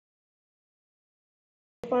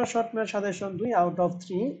Super শর্টম্যান suggestion 2 out of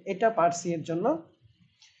 3 এটা part C এর জন্য।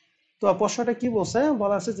 তো প্রশ্নটা কি বলছে,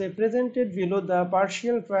 বলা আছে যে presented below the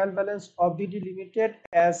partial trial balance of BD limited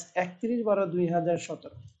as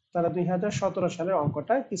 31/12/2017। তাহলে 2017 সালের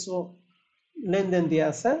অঙ্কটা কিছু লেনদেন দিয়ে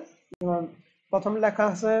আছে। যেমন প্রথম লেখা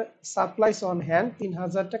আছে সাপ্লাইস অন হ্যান্ড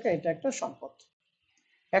 3000 টাকা, এটা একটা সম্পদ।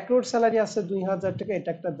 অ্যাক্রুড স্যালারি আছে 2000 টাকা, এটা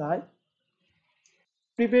একটা দায়।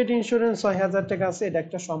 প্রিপেড ইন্স্যুরেন্স 6000 টাকা আছে, এটা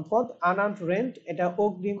একটা সম্পদ। আনআর্নড রেন্ট এটা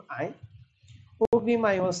অগ্রিম আয়, অগ্রিম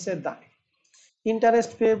আয় হচ্ছে দায়।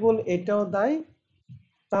 ইন্টারেস্ট পেয়েবল এটাও দায়।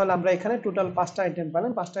 তাহলে আমরা এখানে টোটাল 5টা আইটেম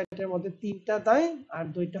পেলাম, 5টা আইটেমের মধ্যে 3টা দায় আর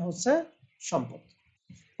 2টা হচ্ছে সম্পদ।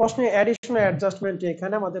 প্রশ্নে অ্যাডিশন অ্যাডজাস্টমেন্ট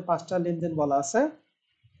এখানে আমাদের 5টা লেনদেন বলা আছে।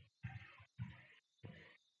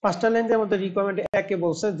 5টা লেনদেনের মধ্যে রিকোয়ারমেন্ট একে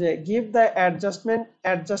বলছে যে give the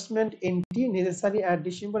adjustment entry necessary at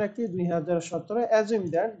December 31, 2017 assume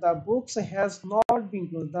that the books has not been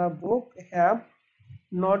close, the book have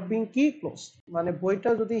not been কি ক্লোজ। মানে বইটা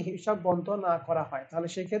যদি হিসাব বন্ধ না করা হয় তাহলে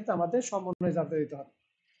সেই ক্ষেত্রে আমাদের সমন্বয় জাবেদা দিতে হবে।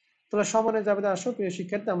 তাহলে সমন্বয় জাবেদা আসো প্রিয়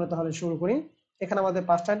শিক্ষার্থী, আমরা তাহলে শুরু করি। এখানে আমাদের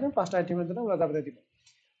 5টা আইটেম, 5টা আইটেমের জন্য আমরা জাবেদা দিব।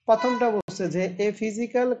 প্রথমটা বলছে যে a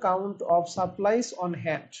physical count of supplies on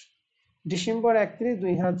hand December 31,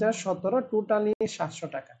 2017 totally 700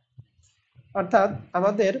 টাকা। অর্থাৎ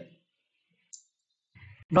আমাদের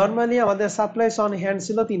নরমালি আমাদের সাপ্লাইস অন হ্যান্ড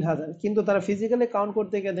ছিল 3000, কিন্তু তারা ফিজিক্যালি কাউন্ট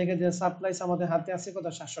করতে গিয়ে দেখে যে সাপ্লাইস আমাদের হাতে আছে কত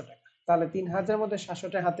 700 টাকা। তাহলে 3000 মধ্যে 700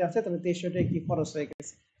 টাকা হাতে আছে, তাহলে 2300 টাকা কি খরচ হয়ে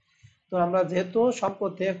গেছে। তো আমরা যেহেতু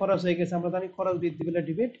সম্পদ থেকে খরচ হয়ে গেছে, আমরা জানি খরচ বৃদ্ধি পেলে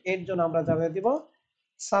ডিবিট, এর জন্য আমরা জানিয়ে দিব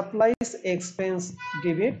সাপ্লাইস এক্সপেন্স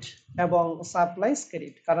ডিবিট এবং সাপ্লাইস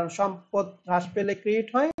ক্রেডিট। কারণ সম্পদ হ্রাস পেলে ক্রেডিট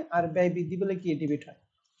হয় আর ব্যয় বৃদ্ধি পেলে কি ডিবিট হয়।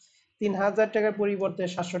 3000 টাকার পরিবর্তে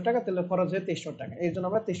 700 টাকা, তাহলে খরচ হয় 2300 টাকা। এর জন্য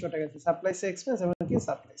আমরা 2300 টাকা দিই সাপ্লাইস এক্সপেন্স এবং কি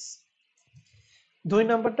সাপ্লাইস। 2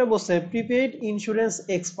 নাম্বারটা বলছে প্রিপেইড ইন্স্যুরেন্স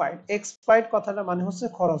এক্সপায়ার্ড। এক্সপায়ার্ড কথাটা মানে হচ্ছে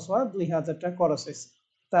খরচ হওয়া, 2000 টাকা খরচ হয়েছে।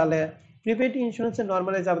 তাহলে প্রিপেইড ইন্স্যুরেন্সের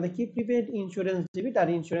নরমালি যাবে কি প্রিপেইড ইন্স্যুরেন্স ডেবিট আর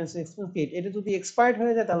ইন্স্যুরেন্স এক্সপেন্স ক্রেডিট। এটা যদি এক্সপায়ার্ড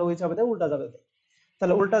হয়ে যায় তাহলে ওই জাবেদা উল্টা জাবেদা।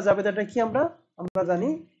 তাহলে উল্টা জাবেদাটা কি আমরা জানি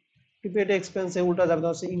প্রিপেইড এক্সপেন্সে উল্টা জাবেদা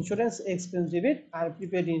হচ্ছে ইন্স্যুরেন্স এক্সপেন্স ডেবিট আর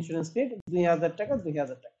প্রিপেইড ইন্স্যুরেন্স ক্রেডিট 2000 টাকা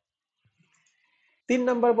 2000 টাকা। 3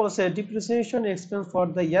 নাম্বার বলছে depreciation expense for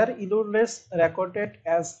the year ইলোলেস recorded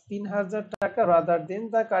as 3000 টাকা rather than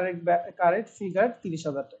the current figure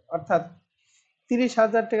 30000 টাকা। অর্থাৎ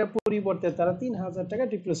 30000 টাকার পরিবর্তে তারা 3000 টাকা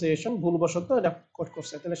ডিপ্রিসিয়েশন ভুলবশত রেকর্ড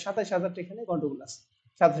করছে। তাহলে 27000 টাকা এখানে গন্ডগোল আছে।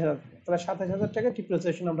 27000, তাহলে 27000 টাকা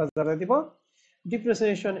ডিপ্রিসিয়েশন আমরা জানা দিব।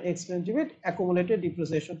 Depreciation expense debit accumulated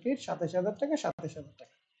depreciation credit 27000 টাকা 27000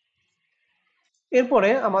 টাকা। এরপরে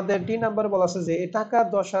আমাদের ডি নাম্বার বলা আছে যে টাকা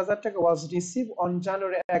 10000 টাকা ওয়াজ রিসিভ অন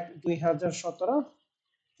জানুয়ারি 1, 2017।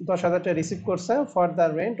 10000 টাকা রিসিভ করছে for the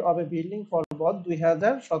rent of A building for both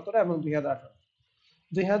 2017 এবং 2018।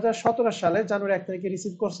 2017 সালে জানুয়ারি 1 তারিখে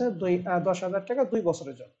রিসিভ করছে 10000 টাকা 2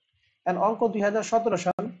 বছরের জন্য। এন্ড অঙ্ক 2017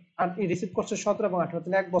 সাল আর রিসিভ করছে 17 এবং 18,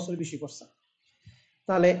 তাহলে 1 বছর বেশি করছে।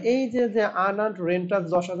 তাহলে এই যে আনআর্নড রেন্টটা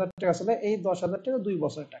 10000 টাকা ছিল, এই 10000 টাকা 2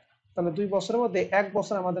 বছরের টাকা। তাহলে 2 বছরের মধ্যে 1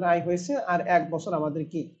 বছর আমাদের আয় হয়েছে আর 1 বছর আমাদের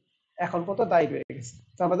কি এখন পর্যন্ত দায় রয়ে গেছে।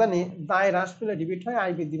 তো আমরা জানি দায় হ্রাস পেলে ডেবিট হয়,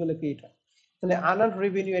 আয় বৃদ্ধি পেলে ক্রেডিট হয়। তাহলে আনআর্নড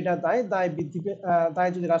রেভিনিউ এটা দায় বৃদ্ধি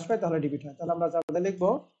দায় যদি হ্রাস পায় তাহলে ডেবিট হয়। তাহলে আমরা যাতে লিখবো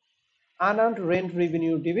আনআর্নড রেন্ট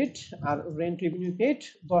রেভিনিউ ডেবিট আর রেন্ট রেভিনিউ ক্রেডিট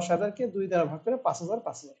 10000 কে 2 দ্বারা ভাগ করে 5000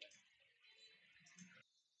 টাকা।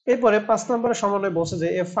 এরপরে 5 নম্বরের সমন্বয় বলছে যে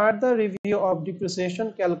এ further review of depreciation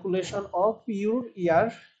calculation of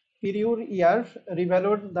period year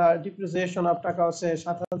রিভ্যালুড the depreciation of টাকা হচ্ছে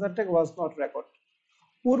 7000 টাকা ওয়াজ নট রেকর্ড।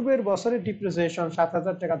 পূর্বের বছরের ডিপ্রিসিয়েশন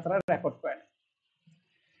 7000 টাকা তারা রেকর্ড করে না।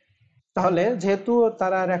 তাহলে যেহেতু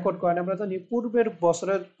তারা রেকর্ড করে না, আমরা জানি পূর্বের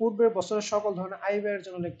বছরের সকল ধরনের আয় ব্যয়ের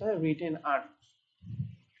জন্য লিখতে হয় রিটেন আর্ন।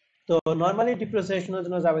 তো নরমালি ডিপ্রিসিয়েশনের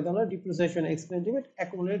জন্য যাবে তাহলে depreciation expense debit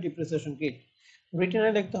accumulated depreciation credit.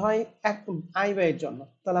 রিটেনে লিখতে হয় আয় ব্যয়ের জন্য।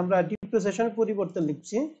 তাহলে আমরা ডিপ্রিসিয়েশনের পরিবর্তে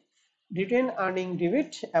লিখছি রিটেন আর্নিং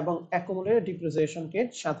ডেবিট এবং অ্যাকুমুলেটেড ডিপ্রিসিয়েশন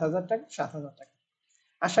ক্রেডিট 7000 টাকা 7000 টাকা।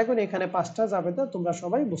 আশা করি এখানে 5টা জাবেদা তোমরা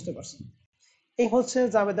সবাই বুঝতে পারছো। এই হচ্ছে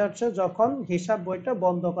জাবেদা হচ্ছে যখন হিসাব বইটা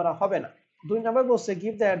বন্ধ করা হবে না। 2 নাম্বার বলছে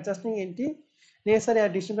give the adjusting entry necessary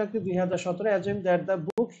at December 2017 assume that the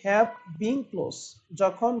book have been close.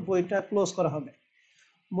 যখন বইটা ক্লোজ করা হবে,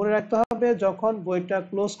 মনে রাখতে হবে যখন বইটা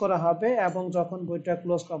ক্লোজ করা হবে এবং যখন বইটা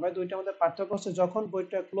ক্লোজ করা হবে দুইটার মধ্যে পার্থক্য হচ্ছে যখন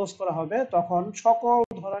বইটা ক্লোজ করা হবে তখন সকল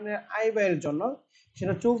ধরনের আয় ব্যয়ের জন্য,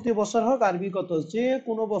 সেটা চলতি বছর হোক আর বিগত যে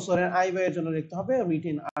কোনো বছরের আয় ব্যয়ের জন্য লিখতে হবে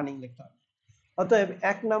রিটেন আর্নিং লিখতে হবে। অতএব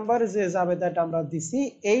 1 নাম্বার যে জাবেদাটা আমরা দিছি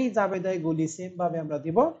এই জাবেদাগুলি সেম ভাবে আমরা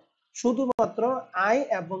দিব, শুধুমাত্র আয়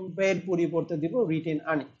এবং ব্যয়ের পরিবর্তে দিব রিটেন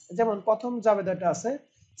আর্নিং। যেমন প্রথম জাবেদাটা আছে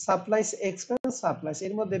সাপ্লাইস এক্সপেন্স সাপ্লাইস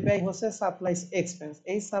এর মধ্যে ব্যয় হচ্ছে সাপ্লাইস এক্সপেন্স,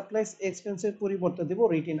 এই সাপ্লাইস এক্সপেন্সের পরিবর্তে দেব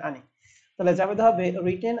রিটেন আর্নিং। তাহলে যাবে হবে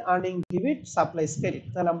written earning debit supplies credit.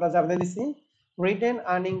 তাহলে আমরা যাবে দিছি written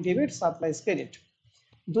earning debit supplies credit.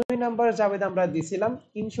 2 number Jabed আমরা দিছিলাম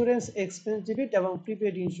ইন্স্যুরেন্স এক্সপেন্স ডেবিট এবং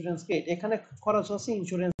প্রিপেড ইন্স্যুরেন্স ক্রেডিট। এখানে খরচ হচ্ছে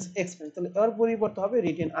ইন্স্যুরেন্স এক্সপেন্স, তাহলে এর পরিবর্তে হবে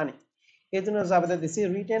রিটেন আর্নিং। এজন্য জাবেদে দিছি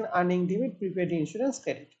written earning debit prepaid insurance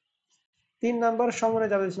credit. 3 number সমরে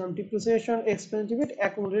যাবে দিছিলাম depreciation expense debit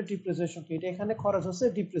accumulated depreciation credit. এখানে খরচ হচ্ছে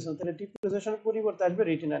ডিপ্রিসিয়েশন, তাহলে ডিপ্রিসিয়েশন পরিবর্তে আসবে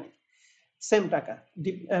রিটেন আর্নিং, সেম টাকা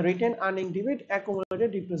written earning debit accumulated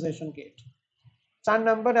depreciation credit. 4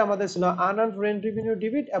 নম্বরে আমাদের ছিল আনআর্নড রেন্ট রেভিনিউ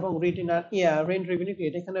ডেবিট এবং রিটেন রেন্ট রেভিনিউ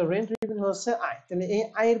ক্রেডিট। এখানে রেন্ট রেভিনিউ হচ্ছে আয়, তাহলে এই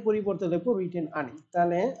আয়ের পরিবর্তে লিখবো রিটেন আর্নিং।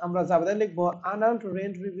 তাহলে আমরা জাবেদা লিখবো unearned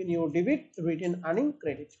rent revenue debit written earning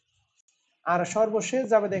credit. আর সর্বশেষ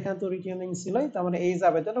জাবেদা এখানে তো রিটেন আর্নিং ছিলই, তার মানে এই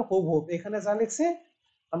জাবেদাটা হুবহু এখানে যা লিখছে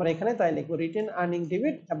আমরা এখানে তাই লিখবো রিটেন আর্নিং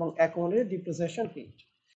ডেবিট এবং অ্যাকুমুলেটেড ডিপ্রিসিয়েশন ক্রেডিট।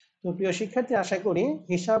 তো প্রিয় শিক্ষার্থী, আশা করি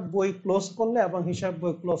হিসাব বই ক্লোজ করলে এবং হিসাব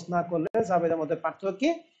বই ক্লোজ না করলে জাবেদার মধ্যে পার্থক্য কি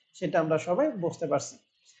সেটা আমরা সবাই বুঝতে পারছি।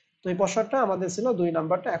 তো এই প্রশ্নটা আমাদের ছিল 2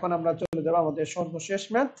 নাম্বারটা। এখন আমরা চলে যাব আমাদের সর্বশেষ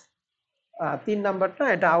ম্যাথ 3 নাম্বারটা,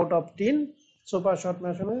 এটা আউট অফ 10 সুপার শর্ট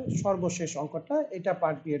ম্যাথের সর্বশেষ অঙ্কটা, এটা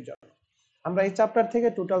পার্ট বি এর জন্য। আমরা এই চ্যাপ্টার থেকে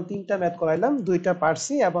টোটাল 3টা ম্যাথ করাইলাম, 2টা পার্ট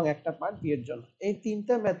সি এবং একটা পার্ট বি এর জন্য। এই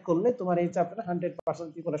 3টা ম্যাথ করলে তোমার এই চ্যাপ্টারে 100%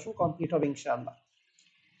 প্রিপারেশন কমপ্লিট হবে ইনশাআল্লাহ।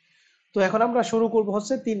 তো এখন আমরা শুরু করব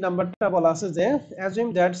হচ্ছে 3 নাম্বারটা, বলা আছে যে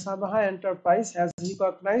assume that Sabaha Enterprise has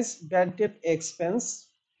recognized bad debt expense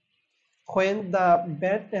when the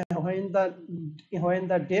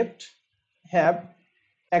debt have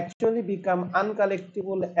actually become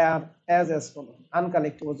uncollectible as follows.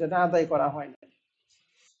 Uncollectible যেটা আদায় করা হয় না।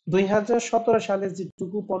 2017 সালে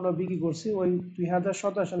যেটুকু পণ্য বিক্রি করছি ওই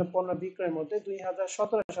 2017 সালে পণ্য বিক্রয়ের মধ্যে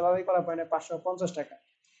 2017 সালে আদায় করা হয় না 550 টাকা,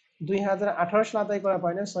 2018 সালে আদায় করা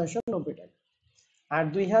হয় না 690 টাকা। আর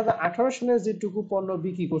 2018 সালে যেটুকু পণ্য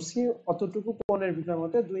বিক্রি করছি অতটুকু পণ্যের বিক্রয়ের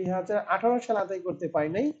মধ্যে 2018 সালে আদায় করতে পারি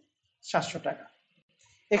নাই 700 টাকা।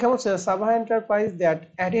 এখানে হচ্ছে সাবাহা এন্টারপ্রাইজ দ্যাট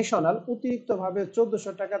অ্যাডিশনাল অতিরিক্ত ভাবে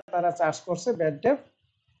 1400 টাকা তারা চার্জ করছে ব্যাড ডেট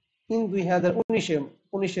ইন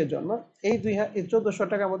 2019 এর জন্য। এই 1400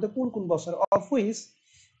 টাকার মধ্যে কোন কোন বছর, অফ হুইচ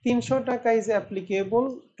 300 টাকা ইজ অ্যাপ্লিকেবল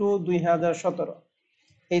টু 2017।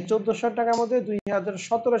 এই 1400 টাকার মধ্যে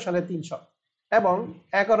 2017 সালে 300 এবং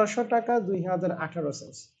 1100 টাকা 2018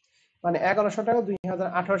 সেন্স, মানে 1100 টাকা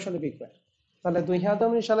 2018 সালে বিক্রয়। তাহলে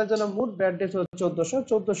 2019 সালের জন্য মোট ব্যাড ডেট হচ্ছে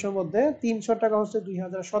 1400 মধ্যে 300 টাকা হচ্ছে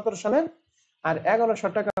 2017 সালের আর 1100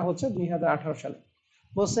 টাকা হচ্ছে 2018 সালে।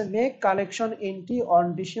 বলছে make collection entry on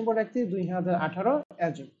December 31, 2018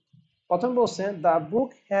 assume. প্রথম বলছে the book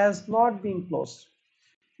has not been close,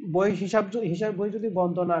 হিসাব বই যদি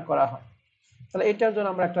বন্ধ না করা হয়। তাহলে এটার জন্য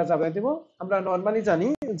আমরা একটা জাবেদা দেব। আমরা নরমালি জানি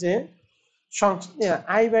যে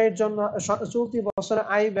আয় ব্যয়ের জন্য চলতি বছরে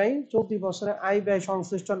আয় ব্যয়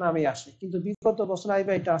সংশ্লিষ্ট নামে আসে, কিন্তু বিগত বছরে আয়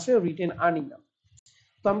ব্যয়টা আসে রিটেন আর্নিং নাম।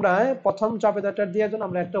 তো আমরা প্রথম জাবেদাটা দেওয়ার জন্য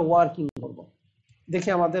আমরা একটা ওয়ার্কিং করব। দেখি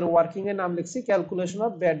আমাদের ওয়ার্কিং এর নাম লিখছি calculation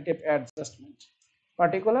of bad date adjustment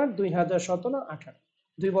particular 2017-18,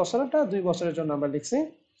 2 বছরের জন্য আমরা লিখছি।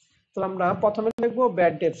 তো আমরা প্রথমে লিখবো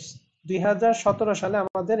ব্যাড ডেটস 2017 সালে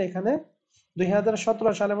আমাদের এখানে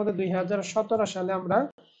 2017 সালে আমরা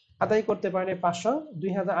আদায় করতে পারি 500,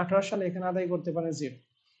 2018 সালে এখানে আদায় করতে পারি 0।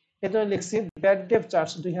 এজন্য লিখছি ব্যাড ডেট চার্জ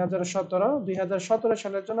 2017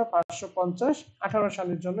 সালের জন্য 550, 18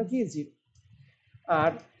 সালের জন্য কি 0।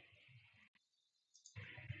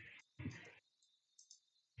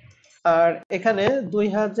 আর এখানে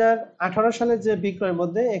 2018 সালের যে বিক্রয়ের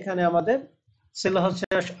মধ্যে এখানে আমাদের ছিল হচ্ছে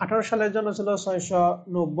 18 সালের জন্য ছিল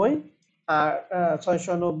 690 আর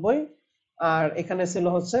 690 আর এখানে ছিল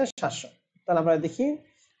হচ্ছে 700। তাহলে আমরা দেখি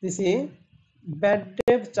দিছি ব্যাড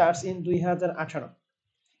ডেট চার্জ ইন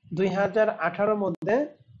 2018 মধ্যে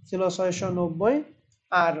ছিল 690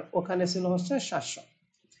 আর ওখানে ছিল হচ্ছে 700।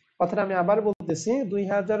 কথাটা আমি আবার বলতেছি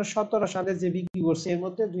 2017 সালে যে বিক্রি করছি এর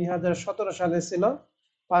মধ্যে 2017 সালে ছিল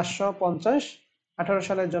 550, 18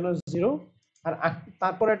 সালের জন্য 0 আর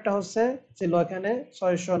তারপর একটা হচ্ছে ছিল এখানে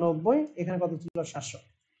 690, এখানে কত ছিল 700।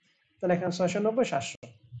 তাহলে এখানে 690 700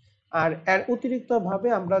 আর এর অতিরিক্ত ভাবে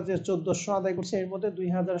আমরা যে 1400 আদায় করছি এর মধ্যে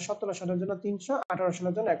 2017 সালের জন্য 300, 18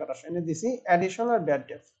 সালের জন্য 1100 এনে দিছি অ্যাডিশনাল ব্যাড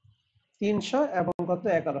ডেট 300 এবং কত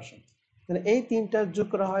 1100। তাহলে এই তিনটা যোগ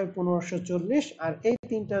করা হয় 1540 আর এই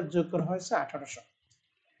তিনটা যোগ করা হয়েছে 1800।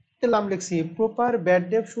 তাহলে আমরা লিখছি proper bad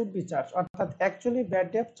date should be charge, অর্থাৎ অ্যাকচুয়ালি ব্যাড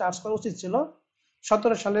ডেট চার্জ করা উচিত ছিল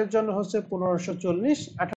 17 সালের জন্য হচ্ছে 1540,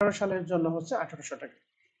 18 সালের জন্য হচ্ছে 1800 টাকা,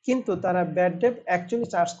 কিন্তু তারা ব্যাড ডেট অ্যাকচুয়ালি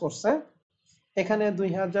চার্জ করছে এখানে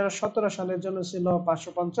 2017 সালের জন্য ছিল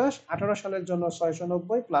 550, 18 সালের জন্য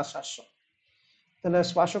 690 প্লাস 700। তাহলে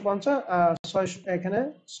 550 আর 600 এখানে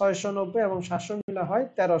 690 এবং 700 মিলা হয়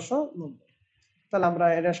 1390। তাহলে আমরা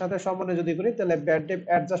এটার সাথে সমন্বয় যদি করি তাহলে ব্যাড ডেট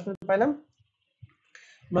অ্যাডজাস্টমেন্ট পাইলাম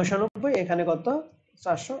 990, এখানে কত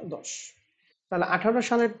 410। তাহলে 18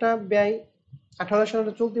 সালেরটা ব্যয়, 18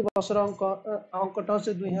 সালের চলতি বছর অঙ্কটা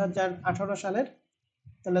হচ্ছে 2018 সালের।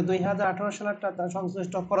 তাহলে 2018 সালেরটা তার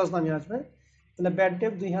সংশ্লিষ্ট খরচ নামিয়ে আসবে। তাহলে ব্যাড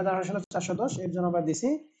ডেট 2018 সালে 410, এর জন্য আমরা দিছি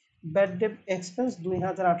ব্যাড ডেট এক্সপেন্স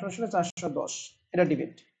 2018 সালে 410, এটা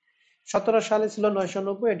ডিবিট। 17 সালে ছিল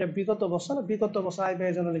 990, এটা বিগত বছর। বিগত বছর আয়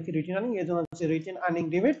ব্যয়ের জন্য লিখি রিটেন আর্নিং, এর জন্য হচ্ছে রিটেন আর্নিং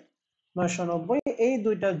ডিবিট 990। এই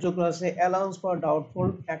দুইটা যোগ আছে অ্যালাউন্স ফর ডাউটফুল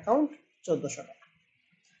অ্যাকাউন্ট 1400 টাকা।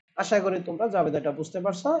 আশা করি তোমরা জাবেদাটা বুঝতে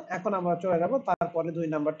পারছো। এখন আমরা চলে যাব তারপরে 2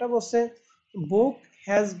 নাম্বারটা বলছে বুক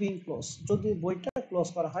হ্যাজ বিন ক্লোজ। যদি বইটা ক্লোজ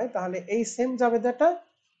করা হয় তাহলে এই সেম জাবেদাটা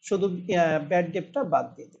শুধু ব্যাড ডেটটা বাদ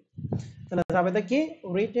দিয়ে দিই। তাহলে জাবেদা কি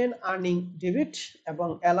রিটেন আর্নিং ডেবিট এবং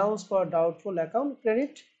allowance for doubtful account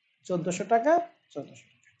credit 1400 টাকা 1400।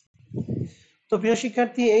 তো প্রিয়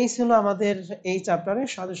শিক্ষার্থী, এই ছিল আমাদের এই চ্যাপ্টারের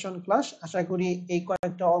সাজেশন ক্লাস। আশা করি এই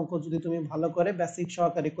কয়েকটা অঙ্ক যদি তুমি ভালো করে বেসিক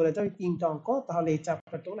সহকারে করে যাও, এই 3টা অঙ্ক, তাহলে এই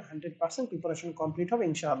চ্যাপ্টার তোমার 100% প্রিপারেশন কমপ্লিট হবে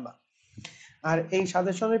ইনশাআল্লাহ। আর এই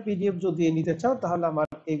সাজেশনের পিডিএফ যদি নিতে চাও তাহলে আমার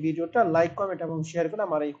এই ভিডিওটা লাইক, কমেন্ট এবং শেয়ার করে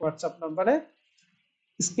আমার এই হোয়াটসঅ্যাপ নম্বরে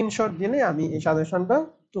স্ক্রিনশট দিলে আমি এই সাজেশনটা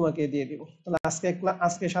তোমাকে দিয়ে দিব। তাহলে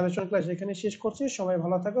আজকে সাজেশন ক্লাস এখানে শেষ করছি। সবাই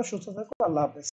ভালো থাকো, সুস্থ থাকো, আল্লাহ হাফেজ।